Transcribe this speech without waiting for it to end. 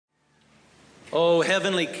O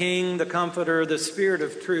heavenly King, the Comforter, the Spirit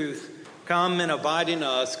of truth, come and abide in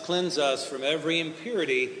us, cleanse us from every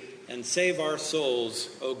impurity, and save our souls,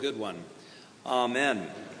 O good one. Amen.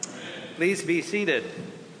 Amen. Please be seated.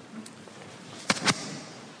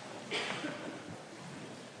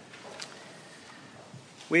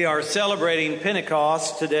 We are celebrating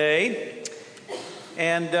Pentecost today,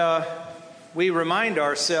 and we remind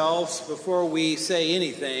ourselves before we say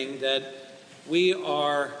anything that we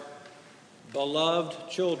are beloved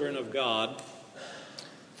children of God,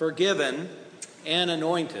 forgiven and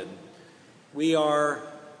anointed. We are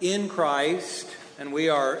in Christ and we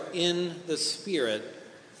are in the Spirit,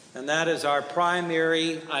 and that is our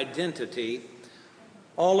primary identity.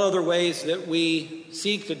 All other ways that we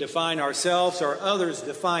seek to define ourselves or others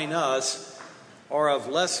define us are of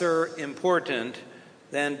lesser importance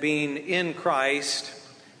than being in Christ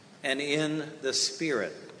and in the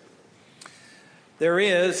Spirit. There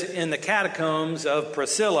is, in the catacombs of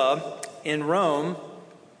Priscilla in Rome,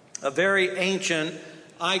 a very ancient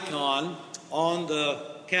icon on the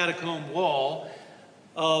catacomb wall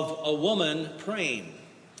of a woman praying.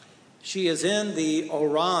 She is in the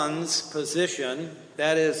orans position,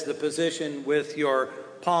 that is the position with your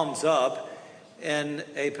palms up, in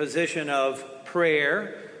a position of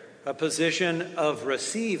prayer, a position of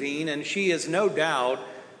receiving, and she is no doubt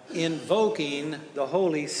invoking the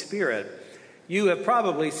Holy Spirit. You have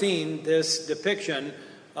probably seen this depiction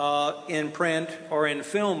in print or in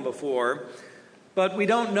film before, but we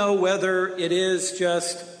don't know whether it is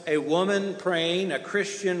just a woman praying, a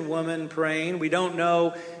Christian woman praying. We don't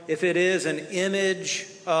know if it is an image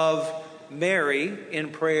of Mary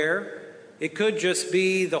in prayer. It could just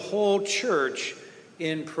be the whole church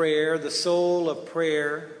in prayer, the soul of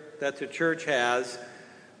prayer that the church has.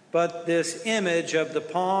 But this image of the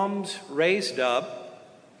palms raised up,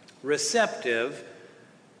 receptive,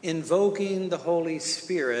 invoking the Holy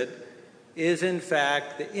Spirit, is in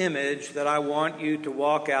fact the image that I want you to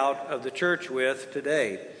walk out of the church with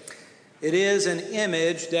today. It is an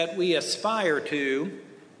image that we aspire to.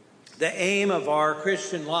 The aim of our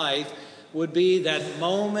Christian life would be that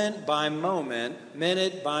moment by moment,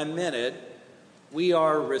 minute by minute, we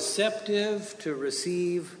are receptive to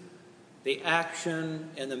receive the action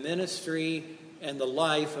and the ministry and the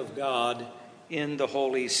life of God in the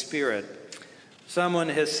Holy Spirit. Someone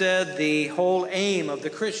has said the whole aim of the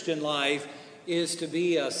Christian life is to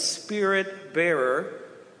be a spirit bearer,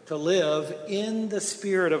 to live in the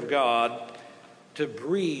Spirit of God, to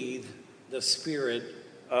breathe the Spirit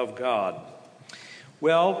of God.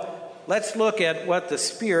 Well, let's look at what the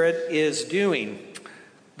Spirit is doing.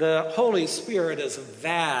 The Holy Spirit is a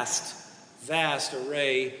vast, vast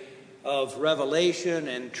array of revelation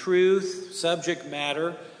and truth, subject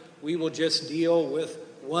matter. We will just deal with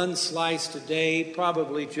one slice today,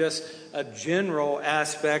 probably just a general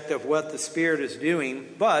aspect of what the Spirit is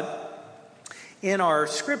doing. But in our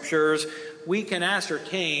scriptures, we can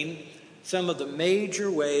ascertain some of the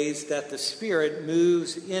major ways that the Spirit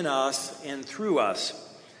moves in us and through us.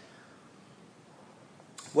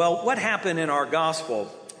 Well, what happened in our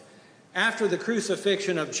gospel? After the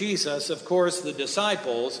crucifixion of Jesus, of course, the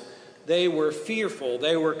disciples, they were fearful,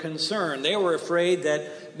 they were concerned, they were afraid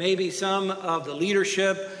that maybe some of the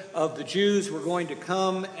leadership of the Jews were going to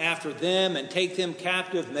come after them and take them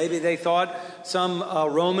captive. Maybe they thought some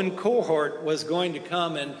Roman cohort was going to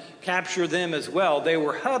come and capture them as well. They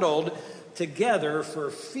were huddled together for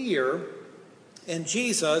fear, and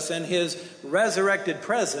Jesus and his resurrected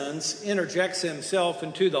presence interjects himself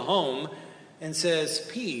into the home and says,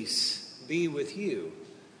 "Peace be with you."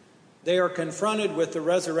 They are confronted with the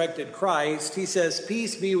resurrected Christ. He says,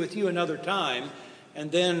 "Peace be with you," another time. And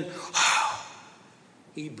then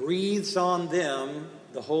he breathes on them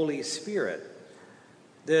the Holy Spirit,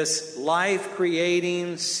 this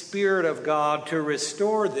life-creating Spirit of God to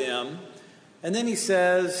restore them. And then he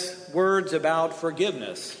says words about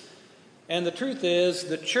forgiveness. And the truth is,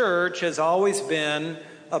 the church has always been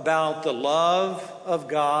about the love of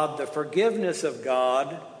God, the forgiveness of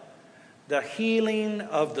God, the healing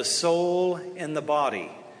of the soul and the body.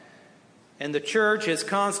 And the church is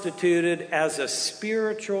constituted as a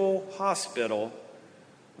spiritual hospital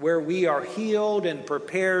where we are healed and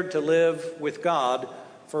prepared to live with God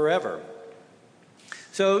forever.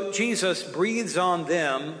 So Jesus breathes on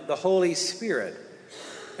them the Holy Spirit.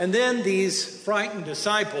 And then these frightened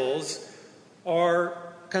disciples are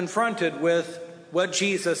confronted with what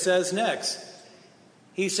Jesus says next.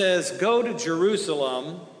 He says, "Go to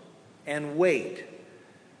Jerusalem and wait."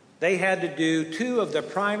 They had to do two of the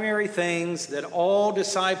primary things that all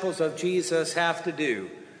disciples of Jesus have to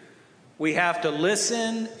do. We have to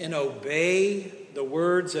listen and obey the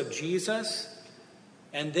words of Jesus,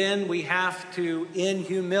 And then we have to, in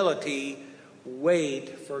humility,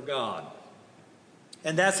 wait for God.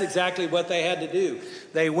 And that's exactly what they had to do.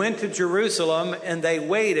 They went to Jerusalem and they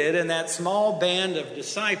waited, and that small band of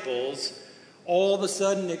disciples all of a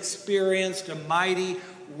sudden experienced a mighty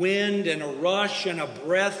wind and a rush and a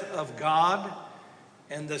breath of God,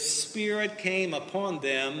 and the Spirit came upon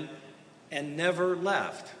them and never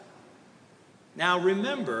left. Now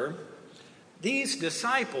remember, these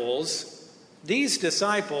disciples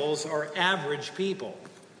are average people.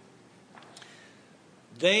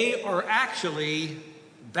 They are actually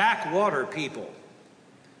backwater people.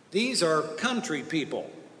 These are country people.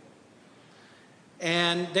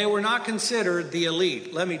 And they were not considered the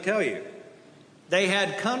elite, let me tell you. They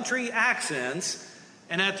had country accents,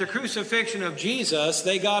 and at the crucifixion of Jesus,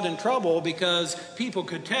 they got in trouble because people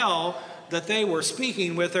could tell that they were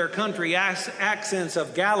speaking with their country accents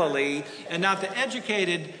of Galilee and not the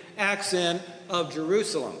educated accent of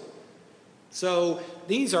Jerusalem. So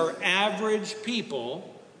these are average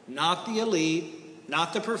people, not the elite,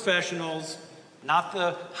 not the professionals, not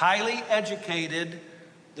the highly educated,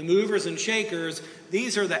 the movers and shakers.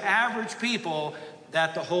 These are the average people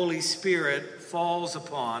that the Holy Spirit falls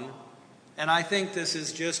upon. And I think this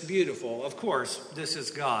is just beautiful. Of course, this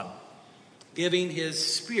is God giving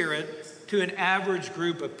His Spirit to an average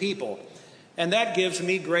group of people. And that gives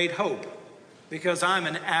me great hope because I'm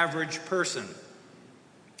an average person.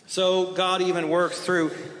 So God even works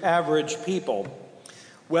through average people.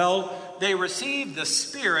 Well, they receive the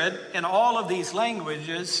Spirit, and all of these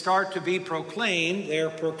languages start to be proclaimed. They're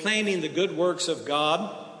proclaiming the good works of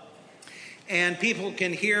God. And people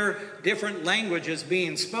can hear different languages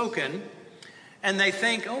being spoken. And they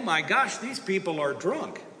think, oh my gosh, these people are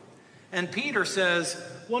drunk. And Peter says,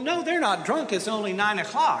 well, no, they're not drunk. It's only 9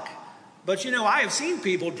 o'clock. But you know, I have seen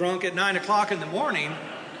people drunk at 9 o'clock in the morning.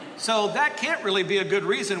 So that can't really be a good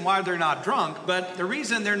reason why they're not drunk. But the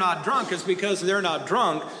reason they're not drunk is because they're not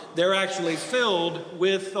drunk. They're actually filled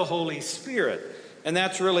with the Holy Spirit. And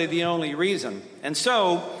that's really the only reason. And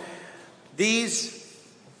so these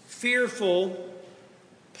fearful,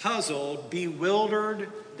 puzzled, bewildered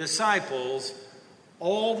disciples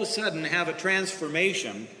all of a sudden have a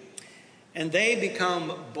transformation, and they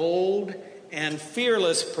become bold and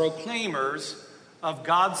fearless proclaimers of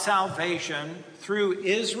God's salvation through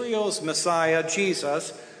Israel's Messiah,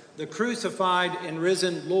 Jesus, the crucified and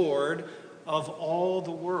risen Lord of all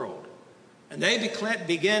the world. And they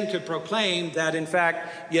begin to proclaim that, in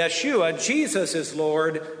fact, Yeshua, Jesus, is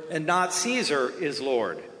Lord and not Caesar is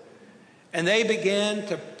Lord. And they began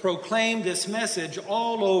to proclaim this message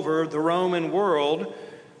all over the Roman world,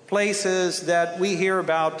 places that we hear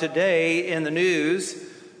about today in the news,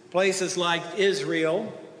 places like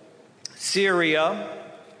Israel, Syria,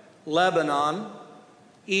 Lebanon,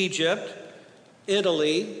 Egypt,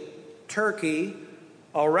 Italy, Turkey,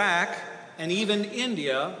 Iraq, and even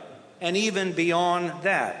India, and even beyond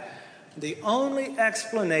that. The only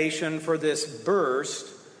explanation for this burst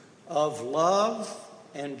of love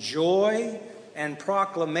and joy and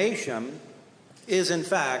proclamation is, in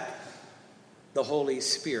fact, the Holy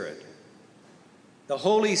Spirit. The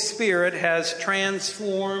Holy Spirit has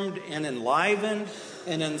transformed and enlivened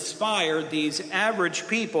and inspired these average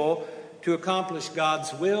people to accomplish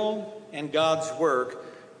God's will and God's work,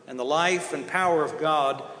 and the life and power of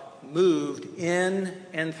God moved in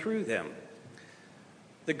and through them.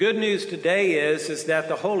 The good news today is that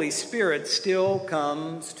the Holy Spirit still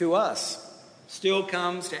comes to us. Still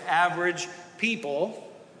comes to average people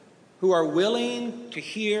who are willing to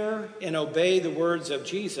hear and obey the words of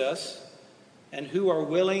Jesus and who are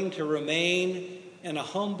willing to remain in a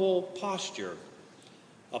humble posture,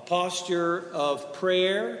 a posture of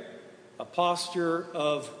prayer, a posture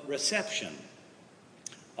of reception,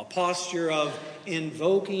 a posture of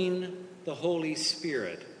invoking the Holy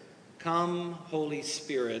Spirit. Come, Holy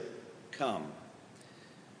Spirit, come.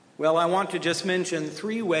 Well, I want to just mention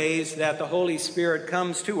 3 ways that the Holy Spirit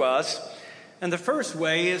comes to us. And the first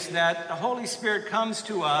way is that the Holy Spirit comes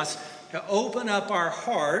to us to open up our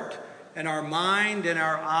heart and our mind and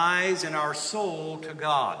our eyes and our soul to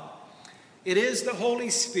God. It is the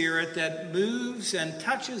Holy Spirit that moves and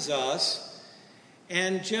touches us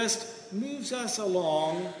and just moves us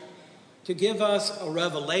along to give us a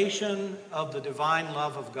revelation of the divine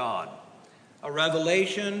love of God, a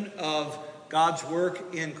revelation of God's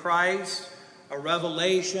work in Christ, a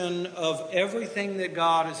revelation of everything that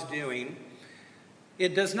God is doing.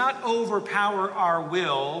 It does not overpower our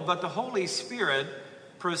will, but the Holy Spirit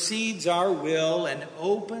precedes our will and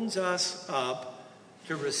opens us up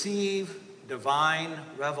to receive divine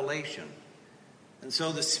revelation. And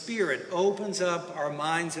so the Spirit opens up our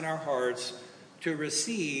minds and our hearts to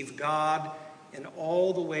receive God in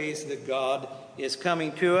all the ways that God is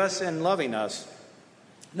coming to us and loving us.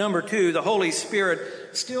 Number two, the Holy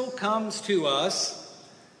Spirit still comes to us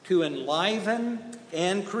to enliven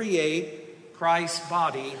and create Christ's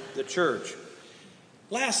body, the church.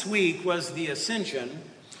 Last week was the Ascension,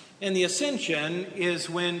 and the Ascension is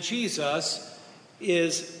when Jesus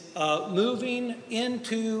is moving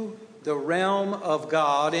into the realm of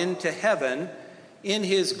God, into heaven, in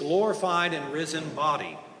his glorified and risen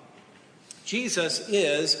body. Jesus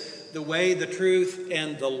is the way, the truth,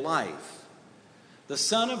 and the life. The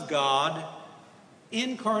Son of God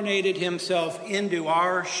incarnated himself into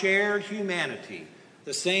our shared humanity,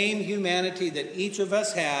 the same humanity that each of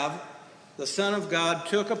us have. The Son of God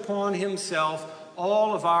took upon himself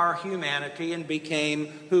all of our humanity and became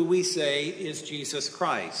who we say is Jesus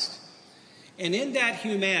Christ. And in that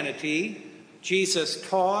humanity, Jesus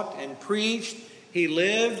taught and preached. He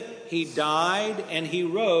lived, he died, and he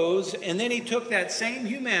rose. And then he took that same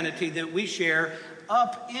humanity that we share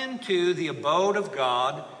up into the abode of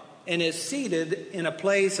God and is seated in a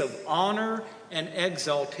place of honor and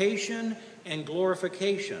exaltation and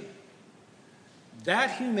glorification.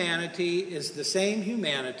 That humanity is the same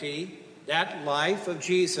humanity. That life of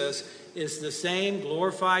Jesus is the same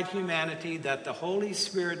glorified humanity that the Holy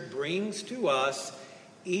Spirit brings to us,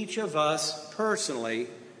 each of us personally,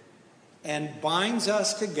 and binds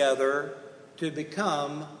us together to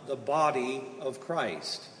become the body of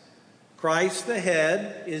Christ. Christ the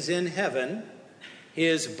head is in heaven.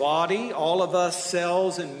 His body, all of us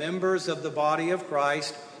cells and members of the body of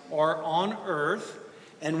Christ, are on earth.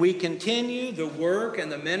 And we continue the work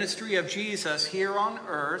and the ministry of Jesus here on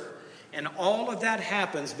earth. And all of that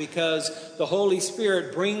happens because the Holy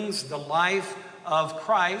Spirit brings the life of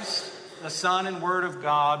Christ, the Son and Word of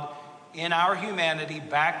God, in our humanity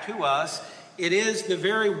back to us. It is the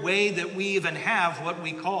very way that we even have what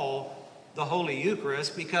we call the Holy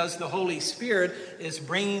Eucharist, because the Holy Spirit is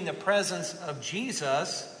bringing the presence of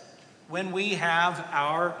Jesus when we have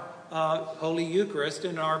our Holy Eucharist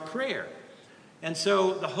in our prayer. And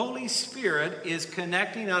so the Holy Spirit is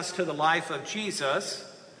connecting us to the life of Jesus,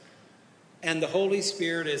 and the Holy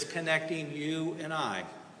Spirit is connecting you and I.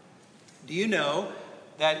 Do you know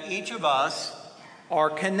that each of us are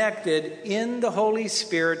connected in the Holy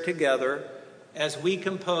Spirit together as we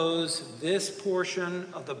compose this portion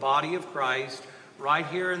of the body of Christ right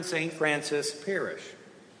here in St. Francis Parish?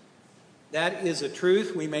 That is a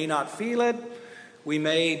truth. We may not feel it. We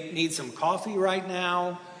may need some coffee right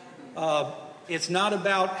now. It's not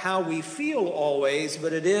about how we feel always,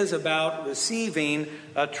 but it is about receiving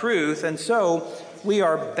a truth. And so we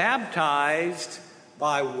are baptized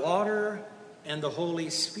by water and the Holy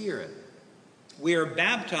Spirit. We are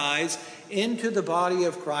baptized into the body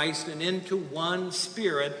of Christ and into one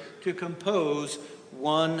Spirit to compose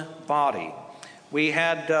one body. We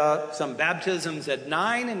had some baptisms at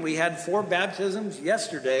 9, and we had 4 baptisms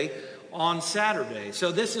yesterday on Saturday.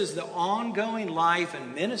 So this is the ongoing life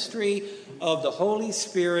and ministry of the Holy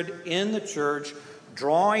Spirit in the church,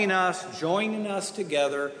 drawing us, joining us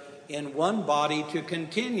together in one body to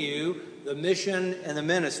continue the mission and the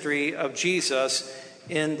ministry of Jesus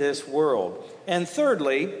in this world. And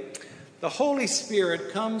thirdly, the Holy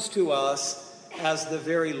Spirit comes to us as the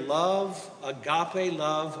very love, agape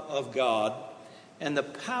love of God, and the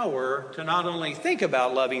power to not only think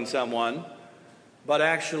about loving someone, but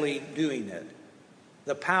actually doing it.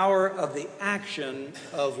 The power of the action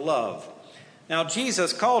of love. Now,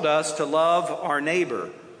 Jesus called us to love our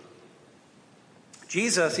neighbor.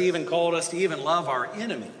 Jesus even called us to even love our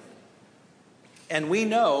enemy. And we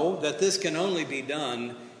know that this can only be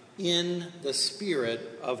done in the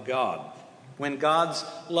Spirit of God, when God's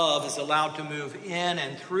love is allowed to move in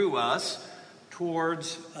and through us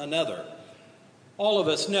towards another. All of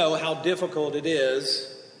us know how difficult it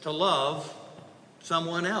is to love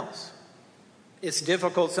someone else. It's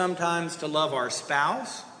difficult sometimes to love our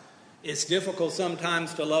spouse. It's difficult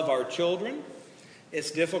sometimes to love our children.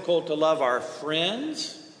 It's difficult to love our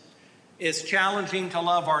friends. It's challenging to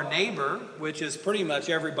love our neighbor, which is pretty much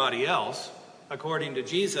everybody else, according to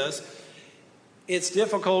Jesus. It's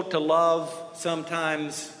difficult to love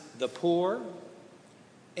sometimes the poor,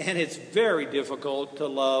 and it's very difficult to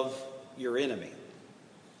love your enemy.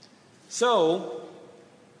 So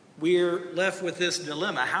we're left with this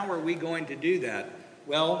dilemma. How are we going to do that?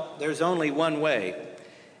 Well, there's only one way.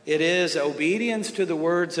 It is obedience to the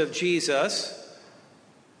words of Jesus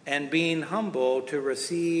and being humble to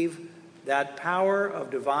receive that power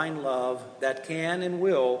of divine love that can and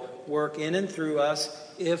will work in and through us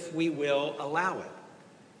if we will allow it.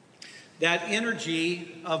 That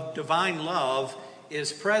energy of divine love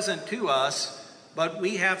is present to us but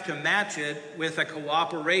we have to match it with a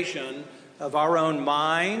cooperation of our own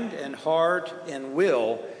mind and heart and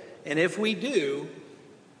will. And if we do,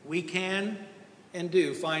 we can and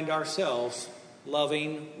do find ourselves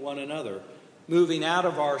loving one another, moving out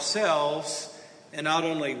of ourselves and not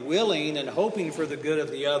only willing and hoping for the good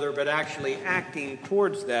of the other, but actually acting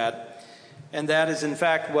towards that. And that is, in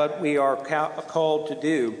fact, what we are called to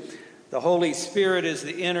do. The Holy Spirit is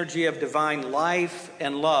the energy of divine life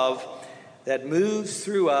and love that moves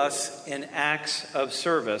through us in acts of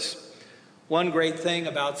service. One great thing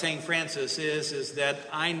about St. Francis is that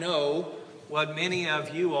I know what many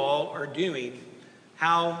of you all are doing,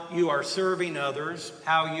 how you are serving others,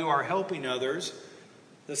 how you are helping others.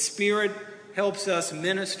 The Spirit helps us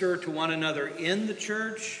minister to one another in the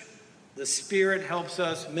church. The Spirit helps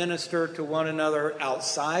us minister to one another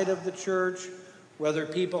outside of the church. Whether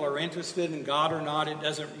people are interested in God or not, it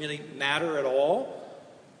doesn't really matter at all.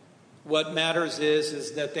 What matters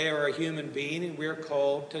is that they are a human being and we're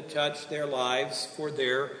called to touch their lives for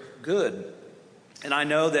their good. And I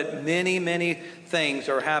know that many, many things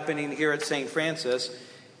are happening here at St. Francis,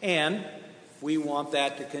 and we want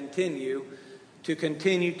that to continue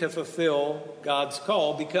to fulfill God's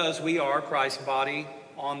call because we are Christ's body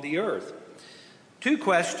on the earth. 2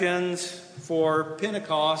 questions for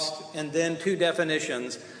Pentecost and then 2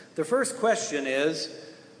 definitions. The first question is,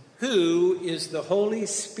 who is the Holy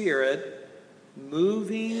Spirit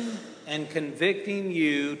moving and convicting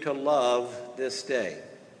you to love this day?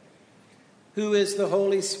 Who is the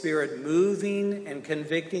Holy Spirit moving and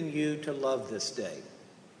convicting you to love this day?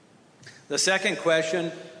 The second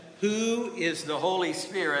question, who is the Holy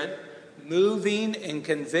Spirit moving and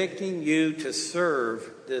convicting you to serve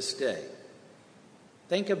this day?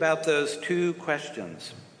 Think about those 2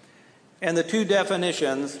 questions. And the 2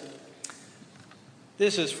 definitions,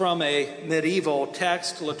 this is from a medieval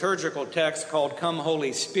text, liturgical text called Come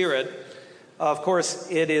Holy Spirit. Of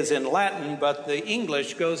course, it is in Latin, but the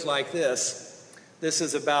English goes like this. This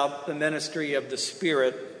is about the ministry of the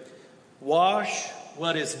Spirit. Wash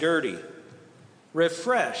what is dirty.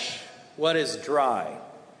 Refresh what is dry.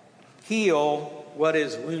 Heal what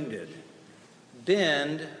is wounded.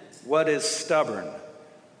 Bend what is stubborn.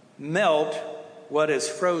 Melt what is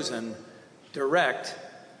frozen. Direct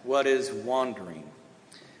what is wandering.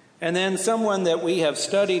 And then someone that we have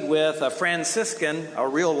studied with, a Franciscan, a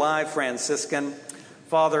real live Franciscan,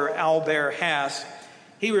 Father Albert Haas,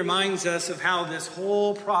 he reminds us of how this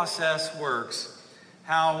whole process works,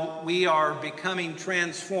 how we are becoming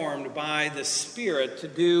transformed by the Spirit to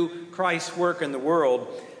do Christ's work in the world.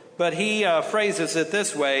 But he phrases it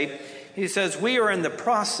this way. He says, we are in the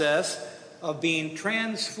process of being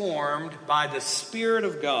transformed by the Spirit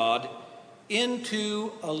of God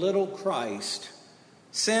into a little Christ,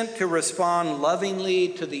 sent to respond lovingly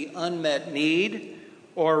to the unmet need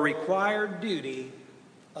or required duty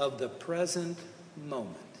of the present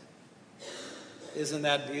moment. Isn't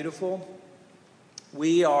that beautiful?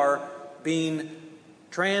 We are being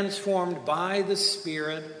transformed by the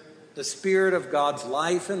Spirit of God's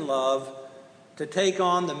life and love, to take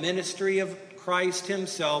on the ministry of Christ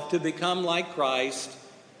himself, to become like Christ,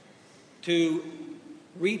 to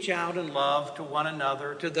reach out in love to one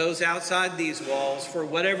another, to those outside these walls, for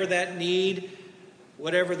whatever that need,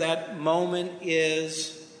 whatever that moment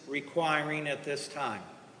is requiring at this time.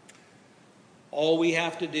 All we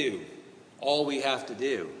have to do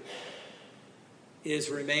is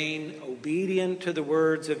remain obedient to the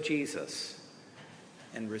words of Jesus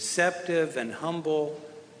and receptive and humble,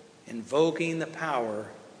 invoking the power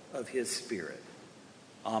of his Spirit.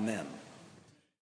 Amen.